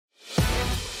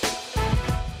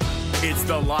It's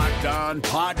the Locked On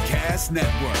Podcast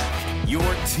Network, your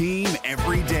team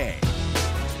every day.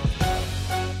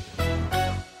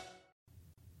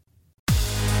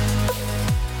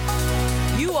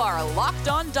 You are Locked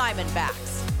On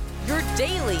Diamondbacks, your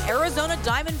daily Arizona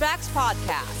Diamondbacks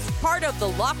podcast, part of the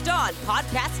Locked On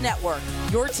Podcast Network,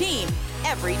 your team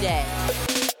every day.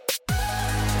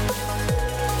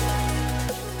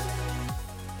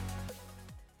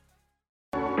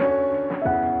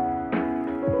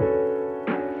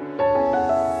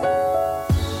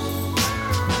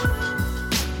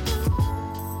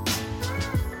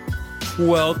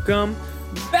 Welcome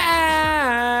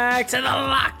back to the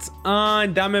Locked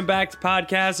On Diamondbacks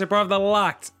podcast, a part of the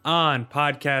Locked On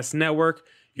Podcast Network,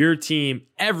 your team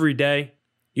every day.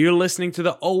 You're listening to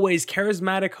the always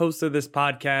charismatic host of this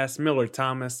podcast, Miller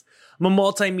Thomas. I'm a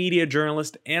multimedia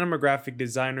journalist and I'm a graphic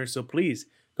designer, so please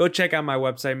go check out my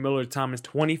website,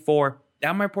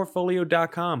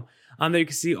 MillerThomas24.myportfolio.com. On there you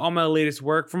can see all my latest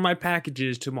work, from my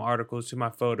packages to my articles to my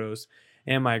photos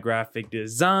and my graphic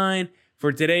design.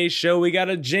 For today's show, we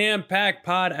got a jam-packed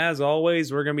pod. As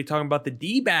always, we're going to be talking about the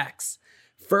D-backs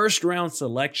first-round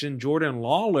selection, Jordan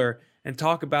Lawlar, and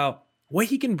talk about what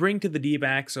he can bring to the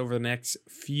D-backs over the next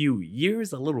few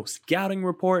years, a little scouting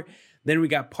report. Then we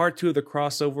got part 2 of the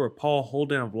crossover with Paul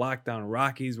Holden of Locked On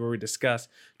Rockies, where we discuss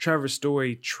Trevor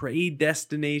Story trade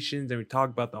destinations, and we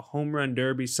talk about the home run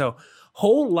derby. So,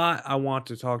 whole lot I want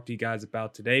to talk to you guys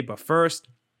about today. But first,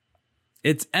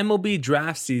 it's MLB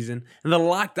draft season, and the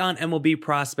Locked On MLB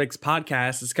Prospects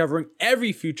podcast is covering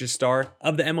every future star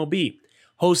of the MLB.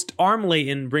 Host Arm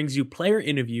Layton brings you player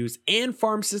interviews and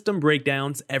farm system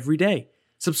breakdowns every day.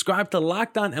 Subscribe to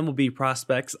Locked On MLB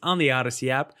Prospects on the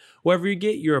Odyssey app, wherever you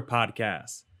get your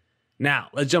podcasts. Now,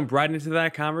 let's jump right into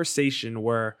that conversation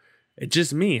where it's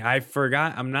just me. I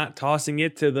forgot I'm not tossing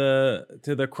it to the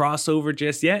crossover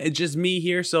just yet. It's just me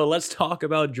here. So let's talk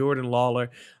about Jordan Lawlar.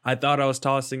 I thought I was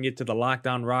tossing it to the Locked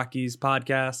On Rockies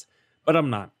podcast, but I'm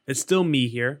not. It's still me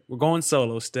here. We're going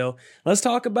solo still. Let's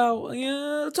talk about,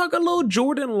 talk a little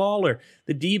Jordan Lawlar.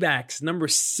 The D-backs, number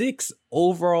 6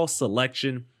 overall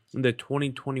selection in the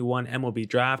 2021 MLB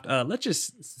draft. Let's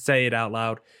just say it out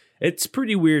loud. It's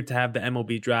pretty weird to have the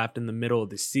MLB draft in the middle of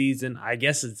the season. I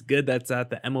guess it's good that's at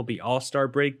the MLB All-Star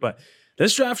break, but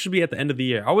this draft should be at the end of the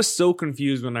year. I was so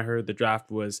confused when I heard the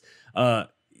draft was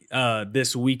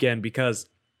this weekend because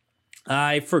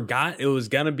I forgot it was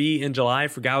going to be in July. I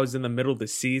forgot it was in the middle of the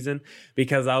season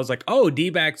because I was like, oh,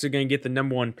 D-backs are going to get the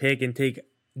number 1 pick and take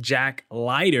Jack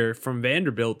Leiter from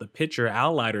Vanderbilt, the pitcher,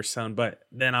 Al Leiter's son. But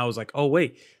then I was like, oh,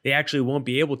 wait, they actually won't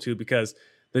be able to because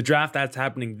the draft that's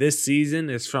happening this season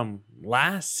is from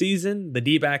last season. The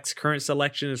D-backs' current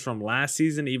selection is from last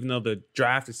season, even though the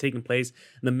draft is taking place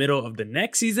in the middle of the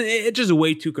next season. It's just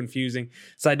way too confusing.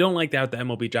 So I don't like that with the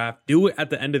MLB draft. Do it at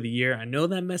the end of the year. I know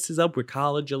that messes up with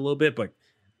college a little bit, but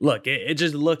look, it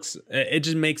just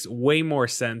makes way more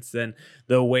sense than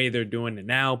the way they're doing it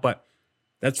now. But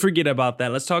let's forget about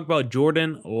that. Let's talk about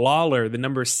Jordan Lawlar, the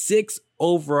number 6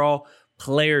 overall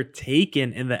player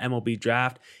taken in the MLB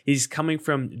draft. He's coming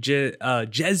from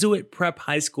Jesuit Prep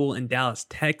High School in Dallas,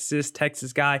 Texas.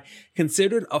 Texas guy,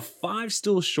 considered a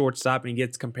 5-stool shortstop, and he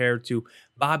gets compared to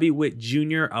Bobby Witt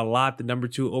Jr. a lot, the number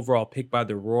 2 overall pick by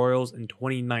the Royals in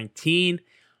 2019.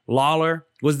 Lawlar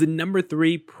was the number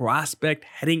 3 prospect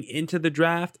heading into the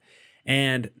draft,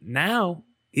 and now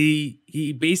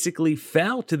he basically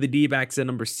fell to the D-backs at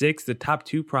number 6, the top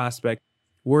 2 prospect.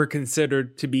 Were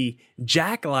considered to be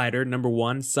Jack Leiter, number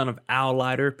 1, son of Al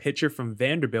Leiter, pitcher from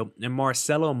Vanderbilt, and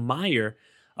Marcelo Meyer,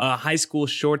 a high school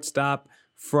shortstop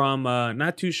from,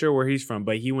 not too sure where he's from,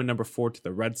 but he went number 4 to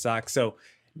the Red Sox. So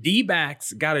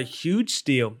D-backs got a huge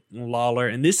steal in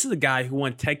Lawlar, and this is a guy who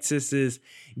won Texas's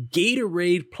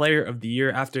Gatorade Player of the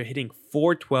Year after hitting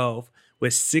 .412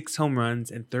 with 6 home runs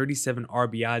and 37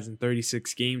 RBIs in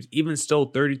 36 games, even stole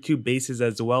 32 bases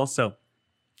as well. So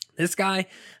this guy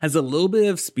has a little bit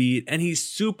of speed, and he's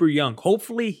super young.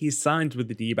 Hopefully, he signs with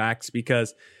the D-backs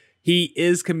because he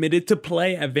is committed to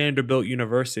play at Vanderbilt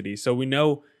University. So we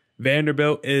know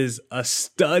Vanderbilt is a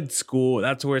stud school.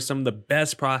 That's where some of the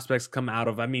best prospects come out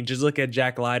of. I mean, just look at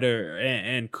Jack Leiter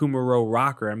and Kumar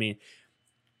Rocker.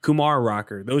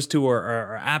 Those two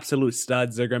are absolute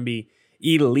studs. They're going to be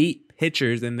elite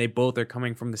pitchers, and they both are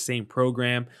coming from the same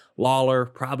program.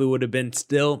 Lawlar probably would have been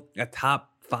still a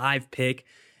top 5 pick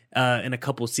in a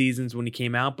couple seasons when he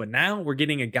came out. But now we're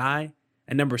getting a guy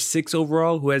at number 6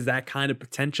 overall who has that kind of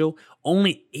potential.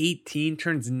 Only 18,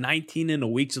 turns 19 in a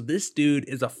week. So this dude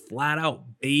is a flat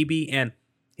out baby, and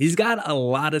he's got a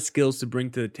lot of skills to bring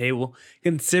to the table.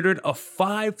 Considered a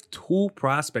 5-tool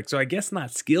prospect. So I guess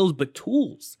not skills, but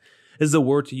tools is the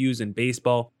word to use in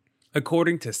baseball.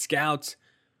 According to scouts,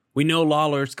 we know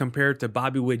Lawlar's compared to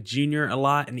Bobby Witt Jr. a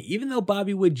lot, and even though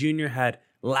Bobby Witt Jr. had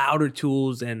louder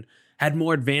tools and had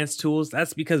more advanced tools,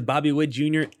 that's because Bobby Witt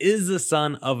Jr. is the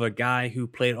son of a guy who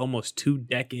played almost 2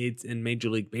 decades in Major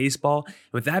League Baseball.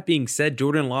 With that being said,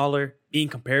 Jordan Lawlar being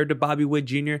compared to Bobby Witt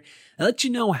Jr., it lets you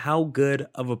know how good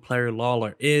of a player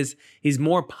Lawlar is. He's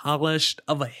more polished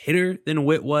of a hitter than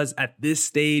Witt was at this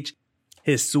stage.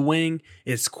 His swing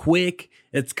is quick,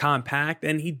 it's compact,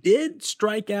 and he did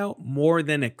strike out more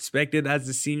than expected as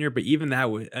a senior. But even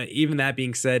that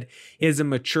being said, he has a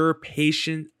mature,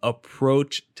 patient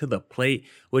approach to the plate,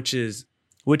 which is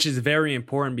very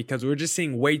important because we're just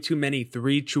seeing way too many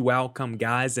 3 true outcome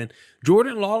guys. And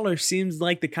Jordan Lawlar seems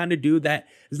like the kind of dude that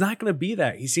is not going to be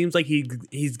that. He seems like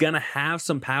he's going to have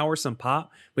some power, some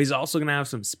pop, but he's also going to have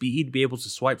some speed, be able to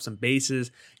swipe some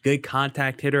bases, good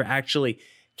contact hitter, actually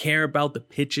care about the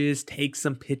pitches, take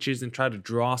some pitches and try to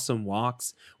draw some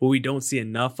walks, what we don't see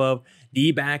enough of.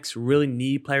 D-backs really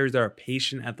need players that are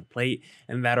patient at the plate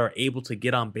and that are able to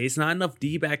get on base. Not enough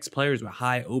D-backs players with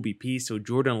high OBP, so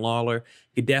Jordan Lawlar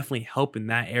could definitely help in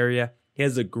that area. He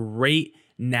has a great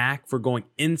knack for going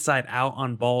inside out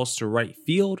on balls to right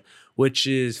field, which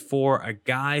is for a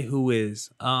guy who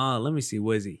is, let me see,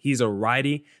 what is he? He's a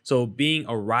righty. So being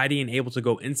a righty and able to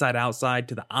go inside outside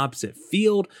to the opposite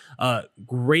field,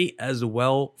 great as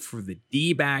well for the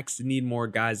D-backs. Need more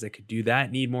guys that could do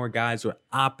that. Need more guys with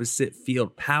opposite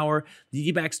field power. The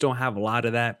D-backs don't have a lot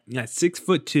of that. At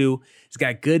 6'2", he's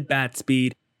got good bat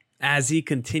speed. As he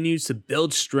continues to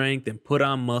build strength and put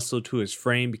on muscle to his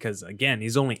frame, because again,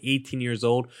 he's only 18 years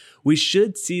old, we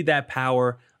should see that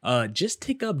power just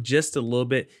tick up just a little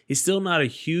bit. He's still not a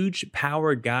huge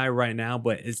power guy right now,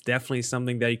 but it's definitely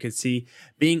something that you could see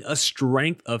being a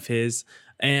strength of his.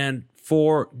 And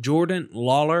for Jordan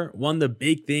Lawlar, one of the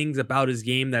big things about his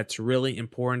game that's really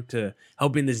important to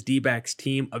helping this D-backs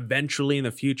team eventually in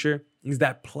the future is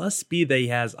that plus speed that he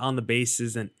has on the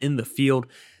bases and in the field.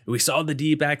 We saw the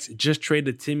D-backs just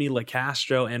traded Timmy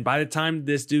LaCastro, and by the time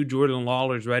this dude Jordan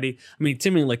Lawlar is ready, I mean,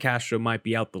 Timmy LaCastro might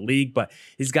be out the league, but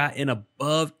he's got an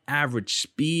above average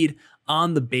speed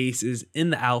on the bases in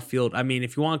the outfield. I mean,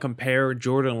 if you want to compare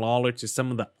Jordan Lawlar to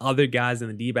some of the other guys in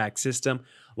the D-back system,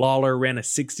 Lawlar ran a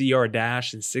 60-yard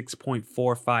dash in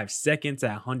 6.45 seconds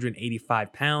at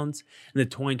 185 pounds. In the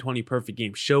 2020 Perfect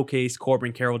Game Showcase,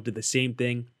 Corbin Carroll did the same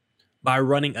thing by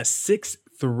running a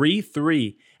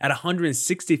 6.33 at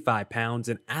 165 pounds,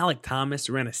 and Alek Thomas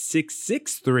ran a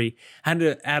 6.63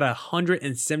 at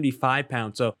 175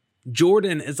 pounds. So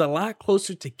Jordan is a lot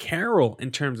closer to Carroll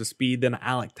in terms of speed than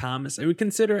Alek Thomas. And we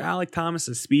consider Alek Thomas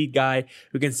a speed guy.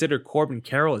 We consider Corbin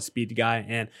Carroll a speed guy.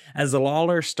 And as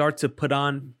Lawlar starts to put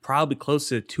on probably close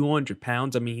to 200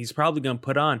 pounds, I mean, he's probably going to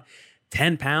put on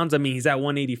 10 pounds. I mean, he's at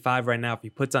 185 right now. If he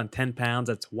puts on 10 pounds,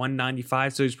 that's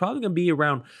 195. So he's probably going to be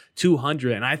around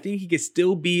 200. And I think he could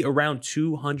still be around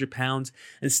 200 pounds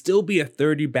and still be a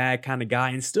 30 bag kind of guy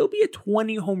and still be a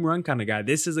 20 home run kind of guy.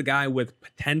 This is a guy with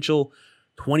potential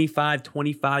 25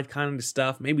 kind of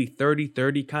stuff, maybe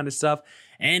 30 kind of stuff.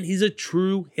 And he's a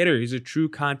true hitter. He's a true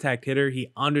contact hitter.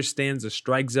 He understands the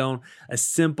strike zone, a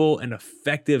simple and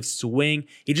effective swing.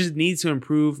 He just needs to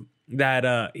improve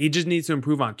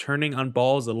on turning on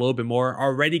balls a little bit more.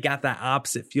 Already got that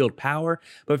opposite field power,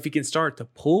 but if he can start to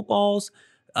pull balls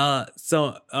a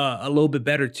little bit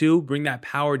better too, bring that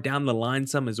power down the line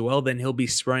some as well, then he'll be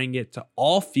spraying it to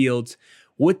all fields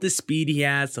with the speed he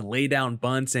has to lay down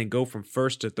bunts and go from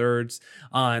first to thirds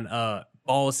on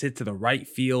balls hit to the right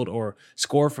field or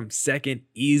score from second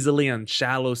easily on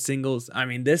shallow singles. I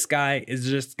mean, this guy is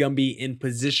just going to be in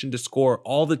position to score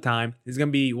all the time. He's going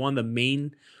to be one of the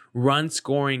main run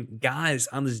scoring guys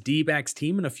on this D-backs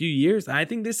team in a few years. I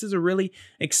think this is a really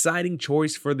exciting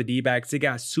choice for the D-backs. They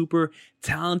got a super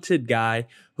talented guy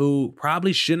who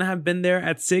probably shouldn't have been there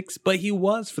at 6, but he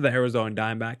was for the Arizona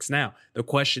Diamondbacks. Now, the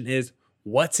question is,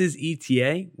 what's his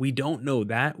ETA? We don't know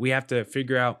that. We have to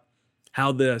figure out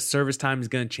how the service time is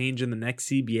going to change in the next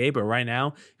CBA, but right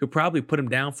now, you could probably put him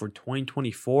down for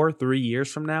 2024, 3 years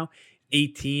from now.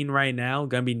 18 right now,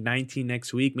 gonna be 19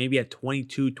 next week, maybe at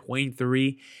 22,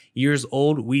 23 years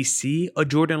old, we see a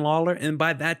Jordan Lawlar, and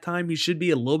by that time, he should be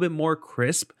a little bit more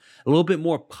crisp, a little bit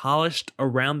more polished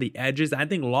around the edges. I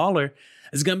think Lawlar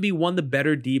is gonna be one of the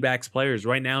better D-backs players.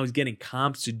 Right now, he's getting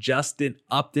comps to Justin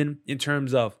Upton in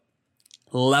terms of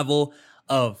level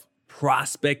of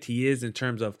prospect he is in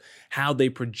terms of how they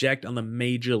project on the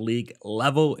major league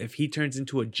level, if he turns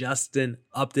into a Justin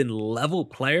Upton level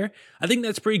player, I think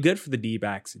that's pretty good for the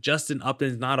D-backs. Justin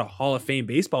Upton's not a Hall of Fame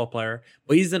baseball player,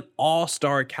 but he's an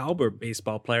all-star caliber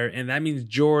baseball player, and that means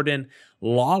Jordan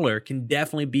Lawlar can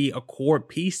definitely be a core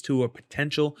piece to a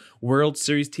potential World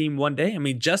Series team one day. I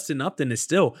mean, Justin Upton is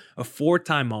still a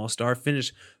 4-time All-Star,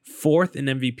 finished 4th in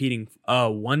MVP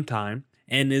one time,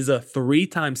 and is a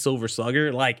 3-time Silver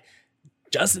Slugger. Like,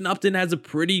 Justin Upton has a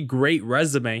pretty great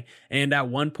resume, and at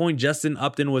one point, Justin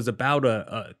Upton was about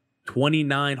a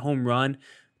 29 home run,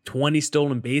 20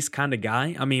 stolen base kind of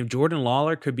guy. I mean, if Jordan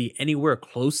Lawlar could be anywhere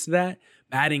close to that,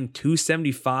 batting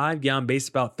 275, get on base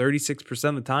about 36%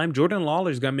 of the time, Jordan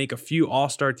Lawlar is going to make a few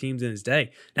all-star teams in his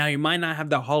day. Now, he might not have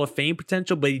the Hall of Fame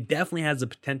potential, but he definitely has the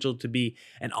potential to be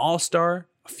an all-star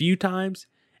a few times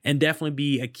and definitely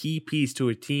be a key piece to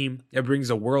a team that brings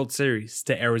a World Series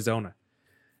to Arizona.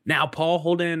 Now, Paul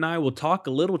Holden and I will talk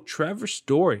a little Trevor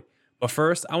Story. But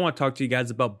first, I want to talk to you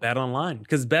guys about BetOnline,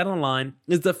 because BetOnline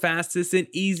is the fastest and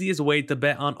easiest way to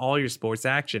bet on all your sports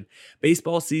action.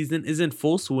 Baseball season is in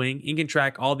full swing and you can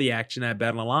track all the action at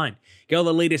BetOnline. Get all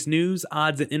the latest news,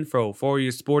 odds, and info for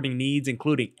your sporting needs,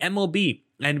 including MLB,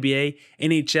 NBA,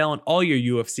 NHL, and all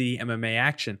your UFC MMA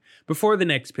action. Before the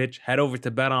next pitch, head over to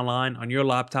BetOnline on your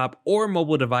laptop or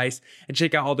mobile device and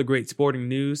check out all the great sporting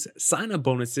news, sign-up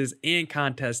bonuses, and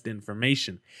contest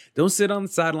information. Don't sit on the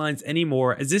sidelines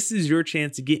anymore, as this is your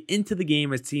chance to get into the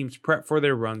game as teams prep for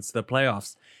their runs to the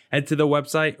playoffs. Head to the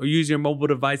website or use your mobile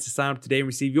device to sign up today and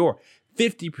receive your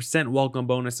 50% welcome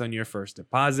bonus on your first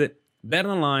deposit.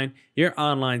 BetOnline, your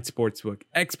online sportsbook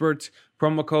experts.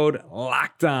 Promo code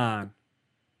LOCKEDON.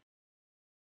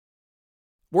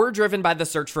 We're driven by the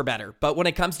search for better, but when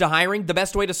it comes to hiring, the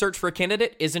best way to search for a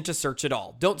candidate isn't to search at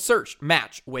all. Don't search,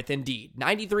 match with Indeed.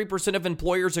 93% of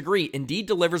employers agree Indeed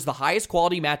delivers the highest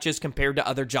quality matches compared to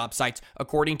other job sites,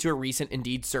 according to a recent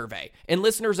Indeed survey. And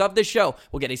listeners of this show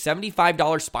will get a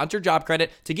 $75 sponsored job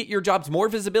credit to get your jobs more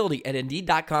visibility at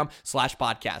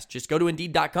Indeed.com/podcast. Just go to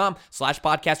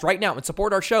Indeed.com/podcast right now and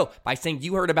support our show by saying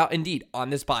you heard about Indeed on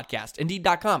this podcast.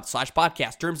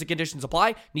 Indeed.com/podcast. Terms and conditions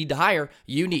apply. Need to hire?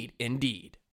 You need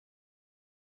Indeed.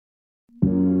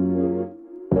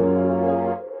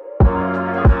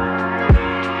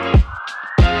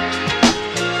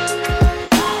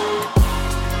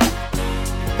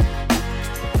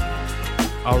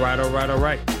 All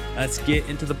right. Let's get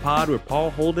into the pod with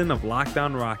Paul Holden of Locked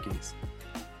On Rockies.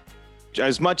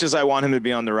 As much as I want him to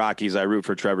be on the Rockies, I root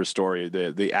for Trevor Story,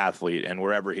 the athlete, and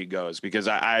wherever he goes, because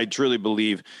I truly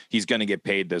believe he's going to get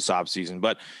paid this offseason.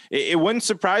 But it wouldn't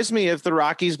surprise me if the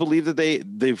Rockies believe that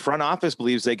the front office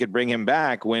believes they could bring him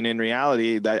back, when in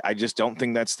reality, that I just don't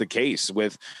think that's the case.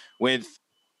 With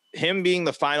him being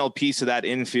the final piece of that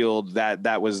infield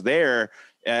that was there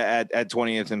at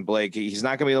 20th and Blake, he's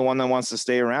not going to be the one that wants to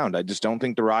stay around. I just don't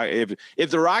think if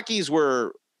the Rockies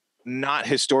were not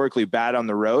historically bad on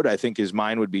the road, I think his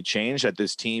mind would be changed at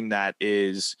this team that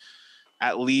is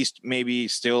at least maybe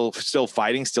still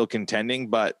fighting, still contending,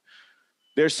 but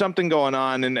there's something going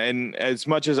on. And as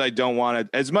much as I don't want it,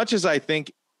 as much as I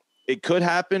think it could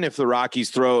happen if the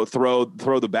Rockies throw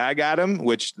the bag at him,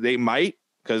 which they might,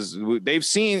 because they've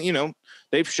seen,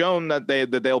 they've shown that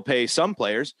they'll pay some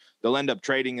players. They'll end up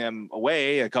trading them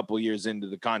away a couple years into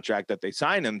the contract that they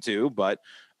sign them to, but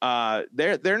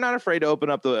they're not afraid to open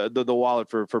up the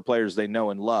wallet for players they know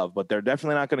and love. But they're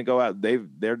definitely not going to go out.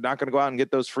 They're not going to go out and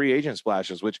get those free agent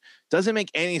splashes, which doesn't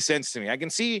make any sense to me. I can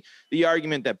see the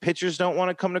argument that pitchers don't want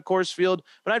to come to Coors Field,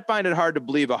 but I'd find it hard to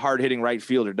believe a hard-hitting right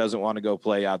fielder doesn't want to go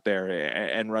play out there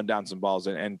and run down some balls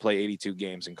and play 82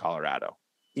 games in Colorado.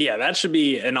 Yeah, that should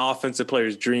be an offensive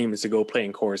player's dream, is to go play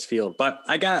in Coors Field. But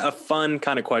I got a fun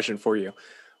kind of question for you.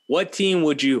 What team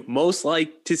would you most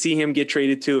like to see him get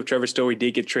traded to if Trevor Story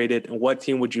did get traded? And what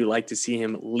team would you like to see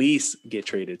him least get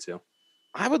traded to?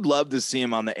 I would love to see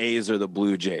him on the A's or the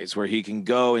Blue Jays, where he can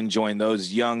go and join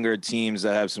those younger teams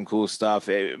that have some cool stuff.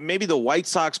 Maybe the White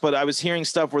Sox, but I was hearing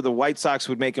stuff where the White Sox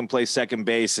would make him play second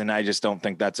base, and I just don't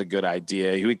think that's a good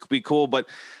idea. He would be cool, but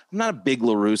I'm not a big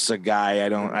La Russa guy.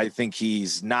 I think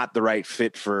he's not the right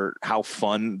fit for how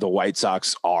fun the White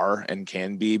Sox are and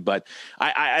can be. But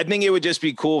I think it would just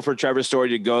be cool for Trevor Story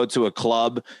to go to a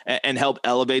club and help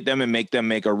elevate them and make them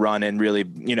make a run and really,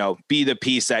 be the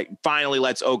piece that finally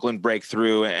lets Oakland break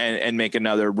through and make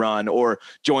another run, or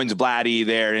joins Vladdy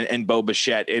there and Bo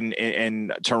Bichette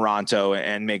in Toronto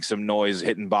and make some noise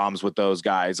hitting bombs with those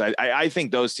guys. I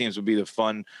think those teams would be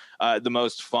the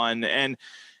most fun. And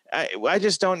I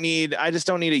just don't need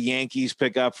a Yankees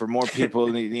pickup for more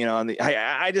people.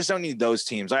 I just don't need those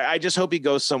teams. I just hope he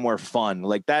goes somewhere fun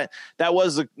like that. That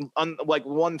was like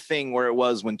one thing where it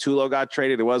was when Tulo got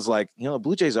traded. It was like, the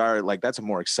Blue Jays are like, that's a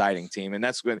more exciting team, and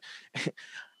that's when.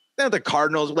 The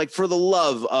Cardinals, like, for the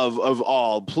love of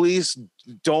all, please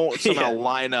don't somehow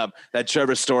line up that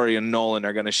Trevor Story and Nolan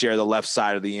are going to share the left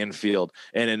side of the infield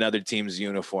in another team's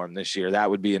uniform this year. That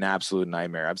would be an absolute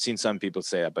nightmare. I've seen some people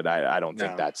say that, but I don't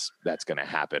think that's going to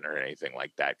happen or anything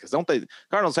like that. Because don't they?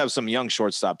 Cardinals have some young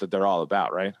shortstop that they're all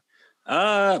about, right?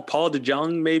 Paul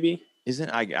DeJong, maybe.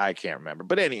 Isn't I can't remember,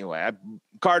 but anyway,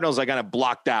 Cardinals I kind of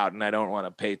blocked out, and I don't want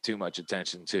to pay too much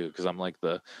attention to because I'm like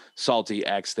the salty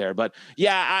X there. But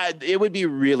yeah, it would be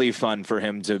really fun for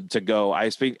him to go. I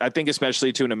think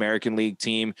especially to an American League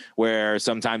team where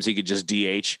sometimes he could just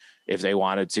DH if they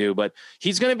wanted to, but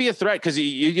he's going to be a threat because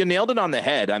you nailed it on the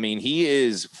head. I mean, he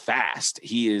is fast.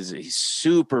 He's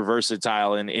super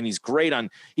versatile, and he's great and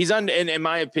in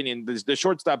my opinion, the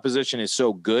shortstop position is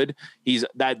so good.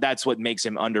 That's what makes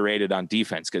him underrated on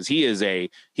defense because he is a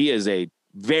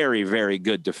very, very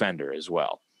good defender as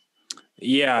well.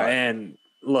 Yeah. And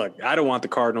look, I don't want the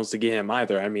Cardinals to get him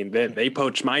either. I mean, they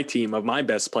poached my team of my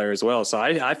best player as well. So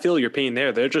I feel your pain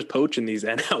there. They're just poaching these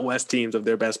NL West teams of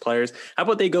their best players. How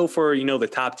about they go for, the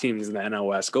top teams in the NL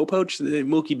West? Go poach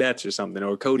Mookie Betts or something,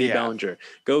 or Cody Bellinger.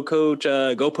 Go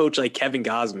poach like Kevin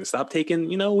Gausman. Stop taking,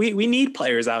 we need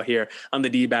players out here on the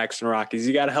D-backs and Rockies.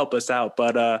 You got to help us out.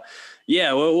 But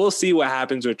we'll see what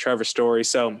happens with Trevor Story.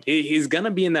 So he's going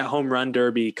to be in that home run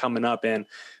derby coming up, and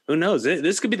who knows?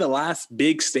 This could be the last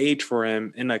big stage for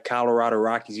him in a Colorado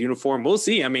Rockies uniform. We'll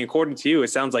see. I mean, according to you, it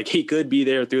sounds like he could be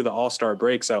there through the All-Star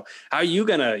break. So how are you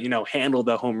going to, handle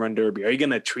the home run derby? Are you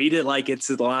going to treat it like it's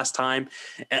the last time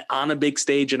on a big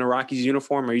stage in a Rockies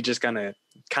uniform? Or are you just going to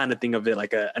kind of think of it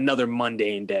like another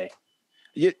mundane day?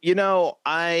 I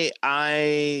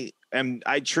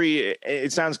treat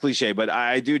it sounds cliche, but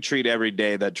I do treat every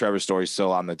day that Trevor Story's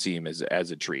still on the team as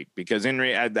a treat because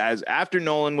as after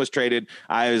Nolan was traded,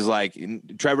 I was like,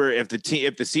 Trevor, if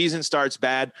the season starts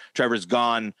bad, Trevor's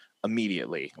gone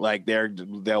immediately. Like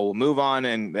they'll move on,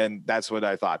 and that's what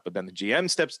I thought. But then the GM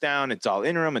steps down. It's all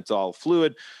interim. It's all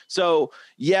fluid. So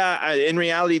yeah, in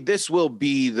reality, this will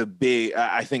be the big.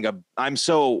 I think I'm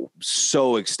so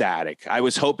ecstatic. I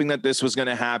was hoping that this was going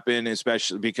to happen,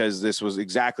 especially because this was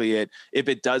exactly it. If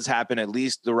it does happen, at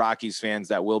least the Rockies fans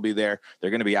that will be there, they're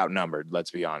going to be outnumbered.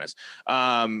 Let's be honest.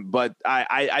 But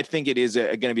I think it is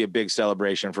going to be a big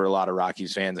celebration for a lot of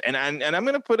Rockies fans, and I'm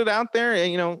going to put it out there.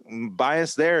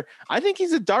 Bias there. I think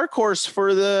he's a dark horse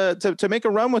for to make a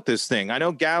run with this thing. I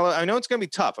know it's going to be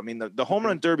tough. I mean, the home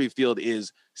run derby field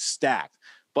is stacked,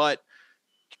 but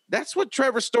that's what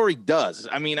Trevor Story does.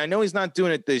 I mean, I know he's not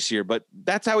doing it this year, but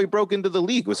that's how he broke into the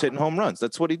league, was hitting home runs.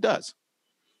 That's what he does.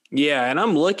 Yeah, and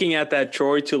I'm looking at that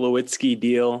Troy Tulowitzki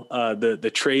deal,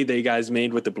 the trade that you guys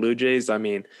made with the Blue Jays. I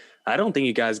mean, I don't think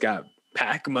you guys got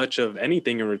back much of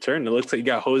anything in return. It looks like you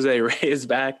got Jose Reyes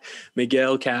back,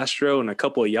 Miguel Castro, and a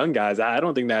couple of young guys. I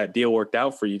don't think that deal worked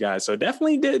out for you guys. So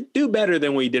definitely did do better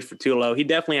than what he did for Tulo. He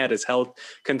definitely had his health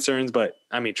concerns, but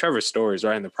I mean, Trevor Story is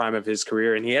right in the prime of his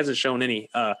career, and he hasn't shown any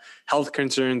health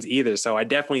concerns either. So I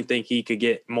definitely think he could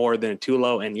get more than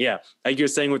Tulo. And yeah, like you're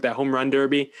saying with that home run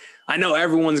derby, I know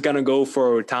everyone's going to go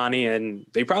for Ohtani, and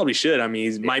they probably should. I mean,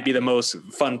 he might be the most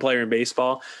fun player in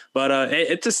baseball, but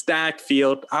it's a stacked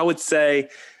field. I would say,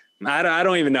 I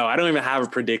don't even know. I don't even have a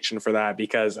prediction for that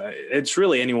because it's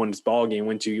really anyone's ball game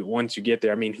once you get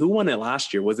there. I mean, who won it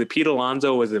last year? Was it Pete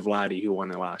Alonso or was it Vladdy who won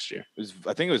it last year?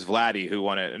 I think it was Vladdy who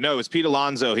won it. No, it was Pete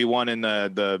Alonso. He won in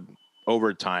the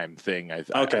overtime thing. I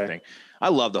think. I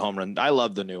love the home run. I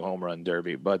love the new home run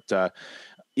derby, but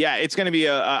yeah, it's going to be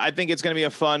I think it's going to be a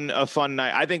fun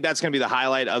night. I think that's going to be the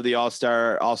highlight of the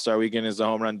All-Star weekend is the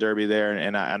home run derby there.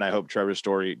 And I hope Trevor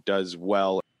Story does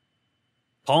well.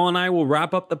 Paul and I will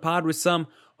wrap up the pod with some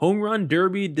home run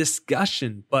derby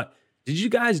discussion. But did you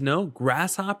guys know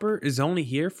Grasshopper is only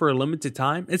here for a limited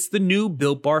time? It's the new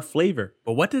Built Bar flavor.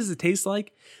 But what does it taste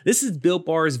like? This is Built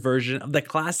Bar's version of the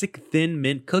classic thin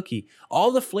mint cookie.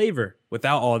 All the flavor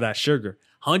without all that sugar.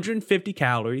 150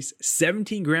 calories,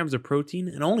 17 grams of protein,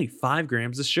 and only 5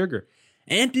 grams of sugar.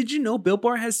 And did you know Built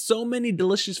Bar has so many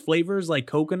delicious flavors like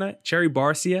coconut, cherry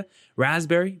barcia,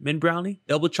 raspberry, mint brownie,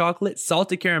 double chocolate,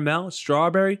 salted caramel,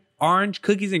 strawberry, orange,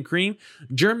 cookies and cream,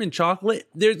 German chocolate.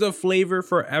 There's a flavor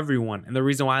for everyone. And the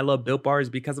reason why I love Built Bar is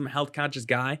because I'm a health conscious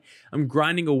guy. I'm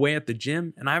grinding away at the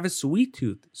gym and I have a sweet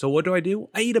tooth. So what do?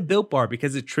 I eat a Built Bar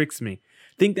because it tricks me.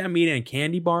 Think that I'm eating a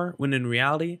candy bar when in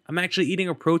reality, I'm actually eating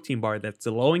a protein bar that's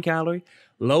low in calorie,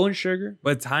 low in sugar,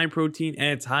 but it's high in protein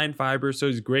and it's high in fiber, so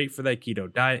it's great for that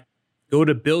keto diet. Go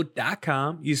to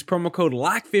built.com, use promo code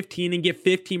LOCK15 and get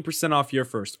 15% off your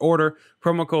first order.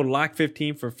 Promo code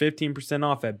LOCK15 for 15%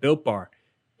 off at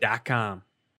builtbar.com.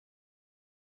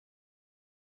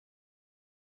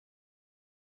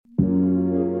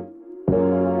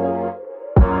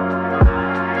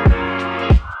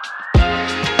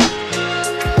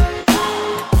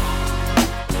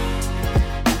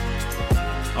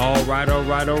 All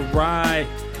right.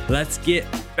 Let's get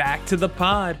back to the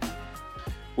pod.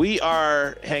 We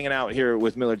are hanging out here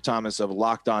with Millard Thomas of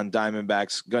Locked On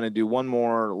Diamondbacks. Going to do one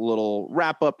more little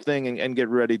wrap up thing and get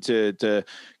ready to get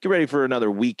ready for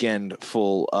another weekend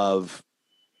full of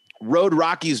Road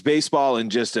Rockies baseball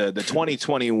and just the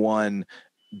 2021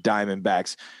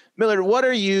 Diamondbacks. Millard, what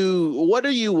are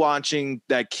you watching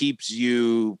that keeps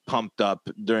you pumped up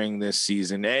during this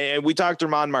season? And we talked to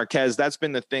Ramon Marquez. That's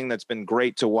been the thing that's been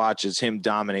great to watch, is him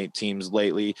dominate teams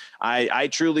lately. I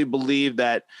truly believe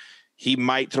that he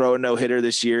might throw a no-hitter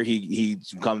this year.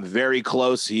 He's come very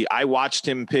close. I watched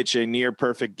him pitch a near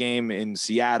perfect game in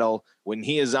Seattle. When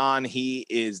he is on, he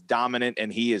is dominant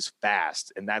and he is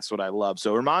fast, and that's what I love.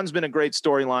 So Ramon's been a great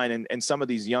storyline, and some of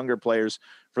these younger players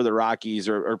for the Rockies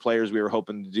or players we were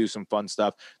hoping to do some fun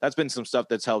stuff. That's been some stuff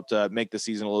that's helped make the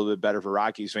season a little bit better for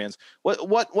Rockies fans.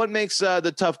 What makes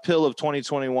the tough pill of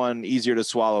 2021 easier to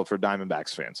swallow for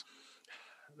Diamondbacks fans?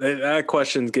 That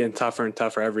question's getting tougher and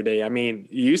tougher every day. I mean,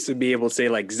 you used to be able to say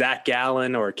like Zach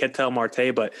Gallen or Ketel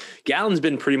Marte, but Gallen's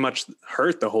been pretty much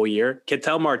hurt the whole year.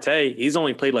 Ketel Marte, he's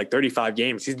only played like 35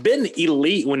 games. He's been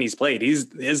elite when he's played.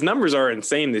 His numbers are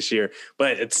insane this year,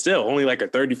 but it's still only like a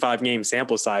 35 game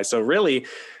sample size. So really,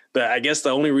 I guess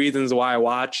the only reasons why I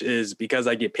watch is because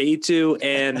I get paid to,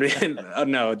 and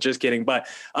no, just kidding. But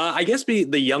I guess the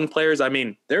young players, I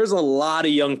mean, there's a lot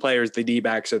of young players the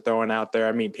D-backs are throwing out there.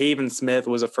 I mean, Pavin Smith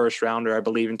was a first rounder, I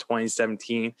believe, in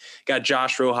 2017. Got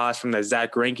Josh Rojas from the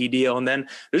Zach Greinke deal. And then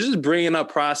they're just bringing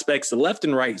up prospects left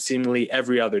and right seemingly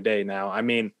every other day now. I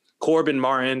mean, Corbin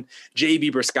Martin,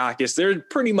 JB Briskakis, they're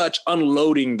pretty much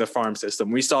unloading the farm system.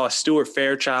 We saw Stuart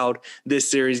Fairchild this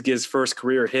series get his first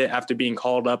career hit after being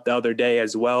called up the other day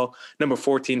as well. Number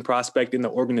 14 prospect in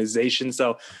the organization.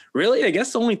 So really, I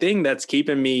guess the only thing that's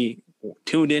keeping me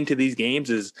tuned into these games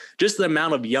is just the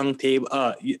amount of young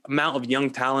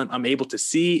talent I'm able to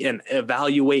see and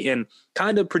evaluate and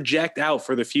kind of project out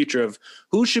for the future of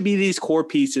who should be these core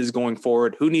pieces going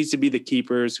forward, who needs to be the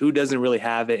keepers, who doesn't really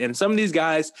have it. And some of these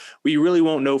guys we really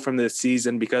won't know from this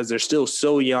season because they're still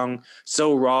so young,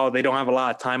 so raw. They don't have a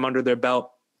lot of time under their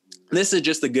belt. This is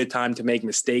just a good time to make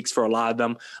mistakes for a lot of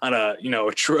them on a,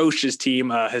 atrocious team,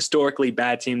 a historically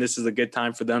bad team. This is a good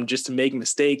time for them just to make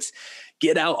mistakes,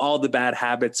 get out all the bad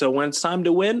habits. So when it's time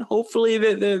to win, hopefully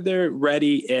they're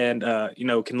ready and,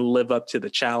 can live up to the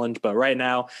challenge. But right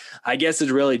now, I guess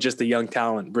it's really just the young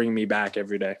talent bringing me back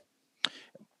every day.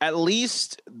 At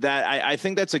least that I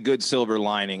think that's a good silver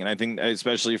lining. And I think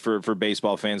especially for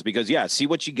baseball fans, because see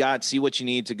what you got, see what you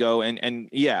need to go. And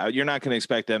you're not going to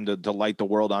expect them to light the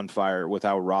world on fire with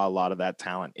how raw a lot of that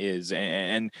talent is.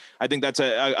 And I think that's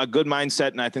a good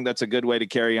mindset. And I think that's a good way to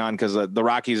carry on, because the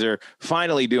Rockies are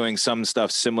finally doing some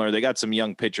stuff similar. They got some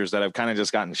young pitchers that have kind of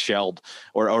just gotten shelled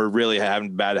or really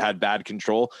haven't had bad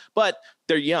control, but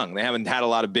they're young. They haven't had a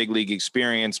lot of big league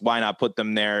experience. Why not put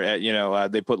them there?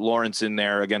 They put Lawrence in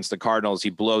there against the Cardinals. He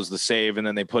blows the save, and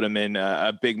then they put him in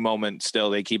a big moment. Still,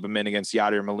 they keep him in against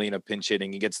Yadier Molina pinch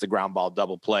hitting. He gets the ground ball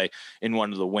double play in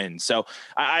one of the wins. So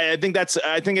I think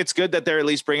it's good that they're at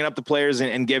least bringing up the players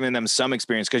and giving them some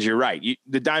experience. Because you're right,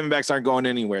 the Diamondbacks aren't going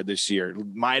anywhere this year.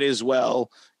 Might as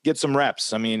well get some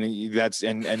reps. I mean, that's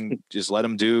and just let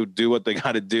them do what they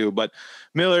got to do. But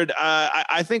Millard,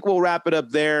 I think we'll wrap it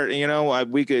up there.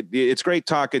 It's great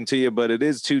talking to you, but it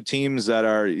is two teams that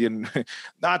are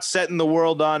not setting the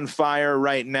world on fire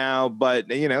right now, but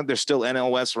they're still NL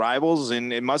West rivals,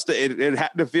 and it had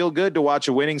to feel good to watch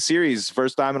a winning series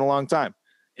first time in a long time.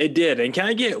 It did. And can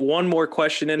I get one more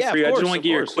question in for you? I just want to get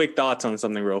your quick thoughts on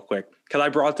something real quick, because I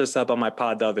brought this up on my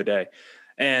pod the other day.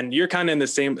 And you're kind of in the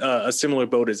same, a similar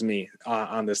boat as me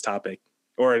on this topic,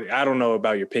 or I don't know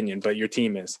about your opinion, but your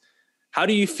team is. How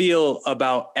do you feel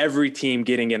about every team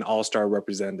getting an all-star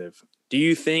representative? Do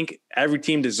you think every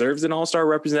team deserves an all-star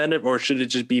representative, or should it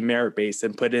just be merit-based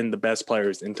and put in the best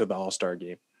players into the all-star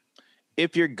game?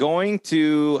 If you're going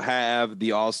to have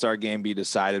the all-star game be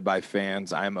decided by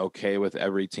fans, I'm okay with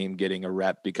every team getting a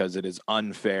rep, because it is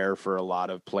unfair for a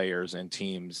lot of players and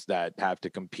teams that have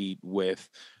to compete with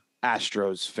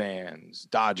Astros fans,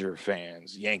 Dodger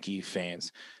fans, Yankee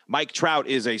fans. Mike Trout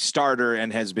is a starter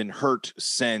and has been hurt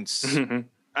since,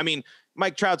 I mean,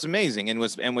 Mike Trout's amazing and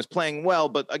was playing well,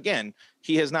 but again,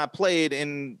 he has not played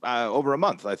in over a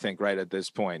month, I think, right at this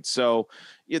point. So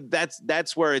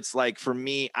that's where it's like, for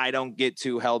me, I don't get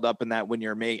too held up in that when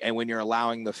you're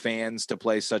allowing the fans to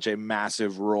play such a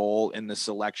massive role in the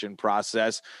selection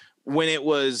process. When it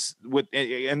was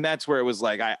and that's where it was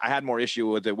like, I had more issue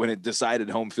with it when it decided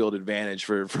home field advantage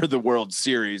for the World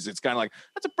Series. It's kind of like,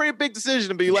 that's a pretty big decision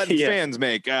to be letting fans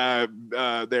make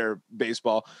their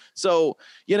baseball. So,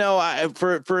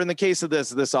 for in the case of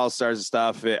this All-Stars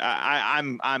stuff,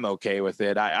 I'm okay with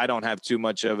it. I don't have too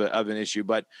much of an issue,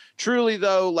 but truly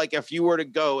though, like if you were to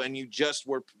go and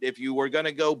if you were going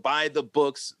to go by the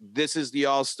books, this is the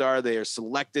All-Star, they are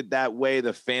selected that way,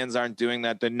 the fans aren't doing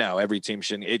that, then no, every team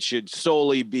should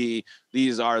solely be,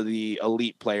 these are the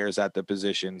elite players at the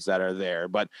positions that are there.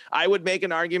 But I would make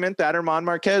an argument that German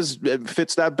Marquez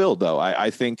fits that bill, though. I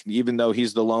think even though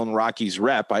he's the lone Rockies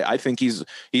rep, I think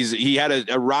he had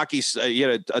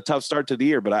a tough start to the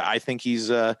year, but I think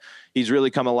he's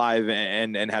really come alive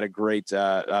and had a great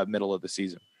middle of the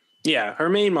season. Yeah,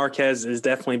 German Marquez has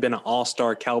definitely been an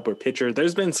all-star caliber pitcher.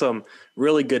 There's been some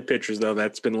really good pitchers, though,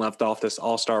 that's been left off this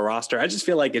all-star roster. I just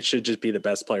feel like it should just be the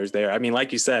best players there. I mean,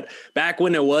 like you said, back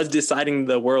when it was deciding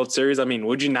the World Series, I mean,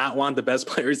 would you not want the best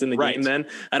players in the game then?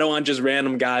 I don't want just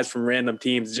random guys from random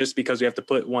teams just because we have to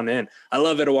put one in. I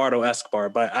love Eduardo Escobar,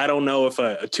 but I don't know if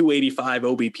a 285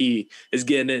 OBP is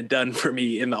getting it done for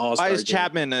me in the all-star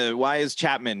game. Why is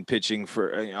Chapman pitching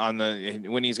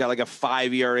when he's got like a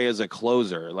 5 ERA as a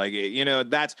closer? Like,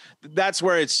 that's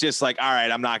where it's just like, all right,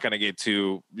 I'm not going to get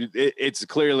too, it's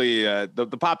clearly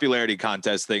the popularity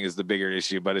contest thing is the bigger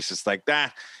issue, but it's just like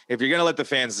that. If you're going to let the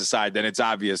fans decide, then it's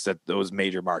obvious that those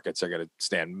major markets are going to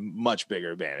stand much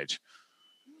bigger advantage.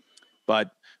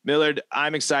 But Millard,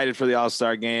 I'm excited for the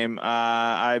All-Star game.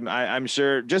 I'm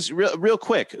sure. Just real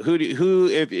quick,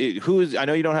 who's? I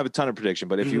know you don't have a ton of prediction,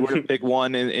 but if you were to pick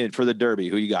one for the Derby,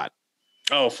 who you got?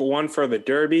 Oh, for the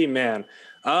Derby, man.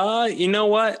 You know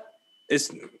what? It's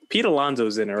Pete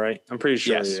Alonso's in it, right? I'm pretty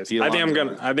sure he is. I think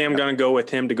I'm gonna go with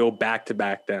him to go back to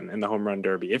back then in the home run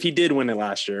derby. If he did win it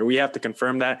last year, we have to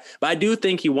confirm that. But I do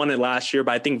think he won it last year.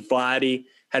 But I think Vladdy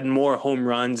had more home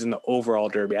runs in the overall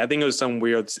derby. I think it was some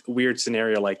weird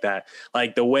scenario like that.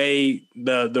 Like the way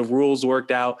the rules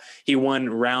worked out, he won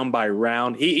round by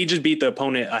round. He just beat the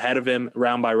opponent ahead of him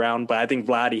round by round, but I think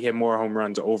Vladdy hit more home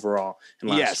runs overall in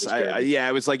last year's derby.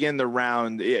 It was like in the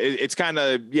round. It's kind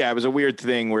of, it was a weird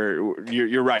thing where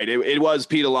you're right. It was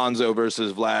Pete Alonso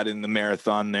versus Vlad in the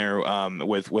marathon there,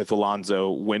 with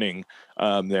Alonso winning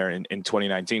there in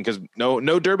 2019, because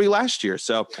no derby last year.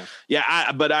 So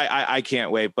I can't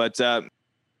wait. But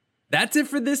that's it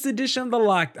for this edition of the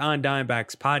Locked On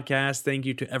Diamondbacks podcast. Thank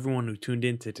you to everyone who tuned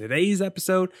in to today's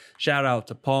episode. Shout out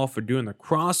to Paul for doing the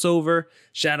crossover.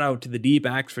 Shout out to the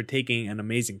D-backs for taking an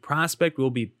amazing prospect. We'll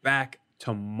be back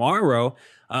tomorrow.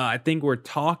 I think we're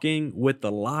talking with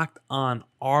the Locked On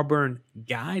Auburn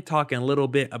guy, talking a little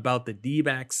bit about the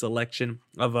D-backs selection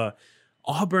of a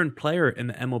Auburn player in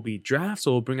the MLB draft.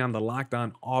 So we'll bring on the Locked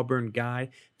On Auburn guy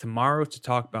tomorrow to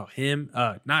talk about him,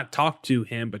 not talk to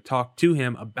him, but talk to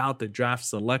him about the draft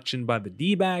selection by the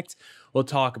D-backs. We'll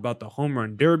talk about the home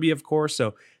run derby, of course.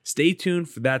 So stay tuned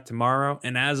for that tomorrow.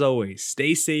 And as always,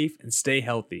 stay safe and stay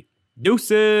healthy.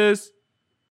 Deuces.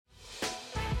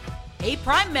 Hey,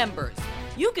 Prime members,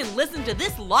 you can listen to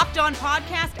this Locked On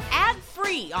podcast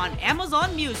ad-free on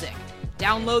Amazon Music.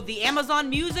 Download the Amazon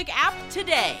Music app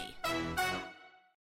today.